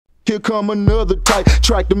Here come another tight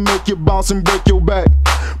track to make you bounce and break your back.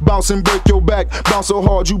 Bounce and break your back. Bounce so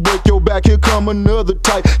hard you break your back. Here come another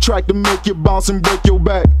tight track to make you bounce and break your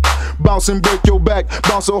back. Bounce and break your back.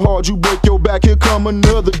 Bounce so hard you break your back. Here come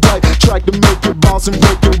another tight track to make you bounce and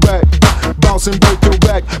break your back. Bounce and break your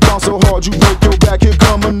back. Bounce so hard you break your back. Here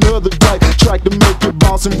come another tight track to make you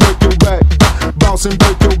bounce and break your back. Bounce and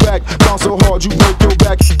break your back. Bounce so hard you break your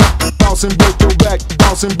back. Bounce and break your back.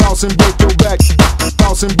 Bounce and break your back.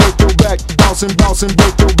 Bounce and break your back. Bounce and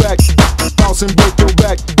break your back. Bounce and break your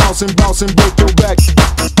back. Bounce and break your back.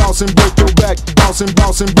 Bounce and break your back.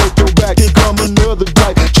 Bounce and break your back. Here come another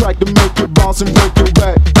tight track to make you bounce and break your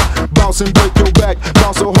back. Bounce and break your back.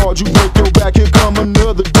 Bounce so hard you break your back. Here come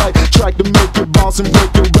another tight track to make you bounce and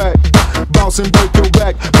break your back. Bounce and break your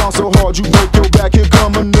back. Bounce so hard you break your back. Here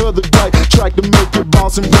come another tight track to make you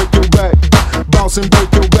bounce and break your back. Bounce and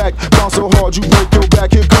break your back. Bounce so hard you break your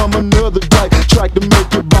back. Here come another tight track to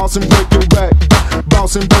make you bounce and break your back.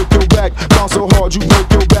 Bounce and break your back. Bounce so hard you break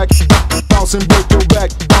your back. Bounce and break your back.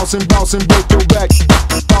 Bounce and break your back.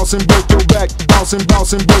 Bounce and break your back.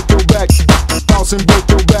 Bounce and break your back. Bounce and break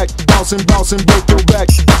your back. Bounce and break your back.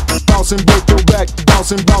 Bounce and break your back.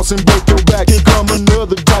 Bounce and break your back. Here come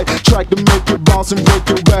another tight track to make you bounce and break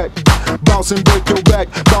your back. Bounce and break your back.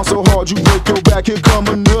 Bounce so hard you break your back. Here come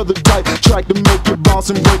another tight track to make you bounce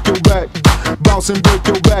and break your back. Bounce and break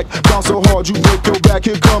your back. Bounce so hard you break your back.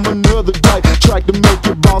 Here come another tight track to make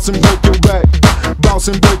you bounce and break your back. Bounce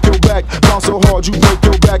and break your back. Bounce so hard you break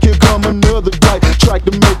your back. Here come another tight track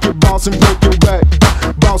to make you bounce and break your back.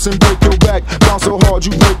 Bounce and break your back. Bounce so hard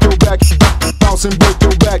you break your back. Bounce and break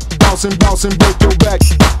your back. Bounce and break your back.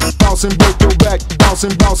 Bounce and break your back. Bounce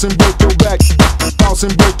and break your back. Bounce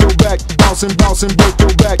and break your back. Bounce and break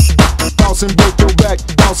your back. Bounce and break your back.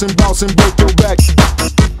 Bounce and break your back.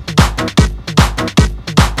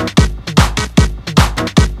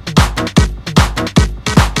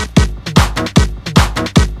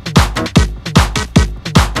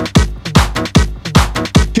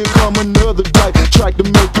 Here come another tight track to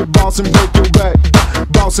make you bounce and break your back.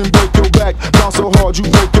 Bounce and break your back. Bounce so hard you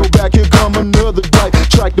break your back. Here come another tight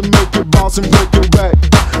track to make you bounce and break your back.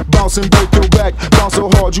 Bounce and break your back. Bounce so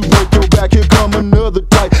hard you break your back. Here come another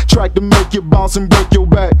tight track to make you bounce and break your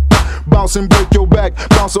back. Bounce and break your back.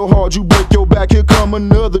 Bounce so hard you break your back. Here come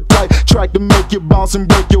another tight track to make you bounce and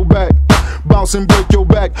break your back. Bounce and break your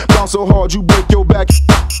back. Bounce so hard you break your back.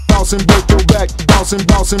 Bounce and break your back. Bounce and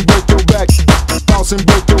break your back. Bounce and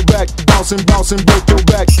break your back. Bounce and break your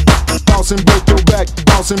back. Bounce and break your back.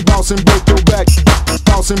 Bounce and break your back.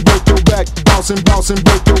 Bounce and break your back. Bounce and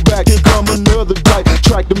break your back. Here come another tight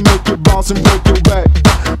track to make you bounce and break your back.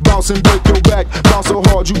 Bounce and break your back. Bounce so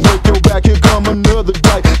hard you break your back. Here come another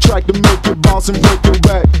tight track to make you bounce and break your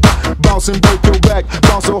back. Bounce and break your back.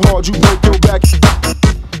 Bounce so hard you break your back.